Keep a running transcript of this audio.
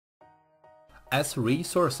as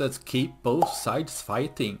resources keep both sides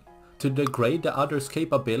fighting. To degrade the other's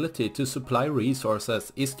capability to supply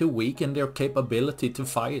resources is to weaken their capability to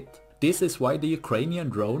fight. This is why the Ukrainian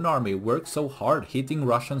drone army works so hard hitting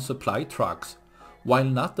Russian supply trucks. While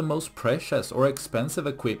not the most precious or expensive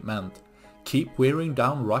equipment, keep wearing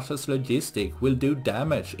down Russia's logistic will do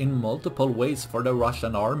damage in multiple ways for the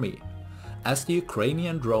Russian army. As the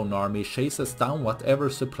Ukrainian drone army chases down whatever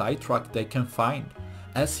supply truck they can find,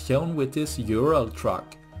 as shown with this Ural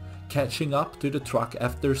truck, catching up to the truck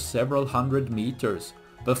after several hundred meters,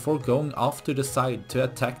 before going off to the side to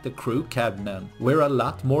attack the crew cabin, where a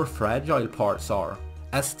lot more fragile parts are,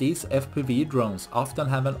 as these FPV drones often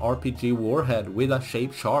have an RPG warhead with a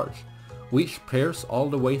shaped charge, which pierces all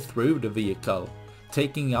the way through the vehicle,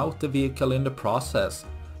 taking out the vehicle in the process,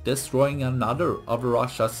 destroying another of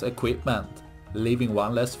Russia's equipment, leaving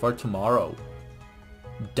one less for tomorrow.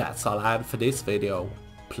 That's all I had for this video.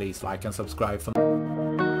 Please like and subscribe for more.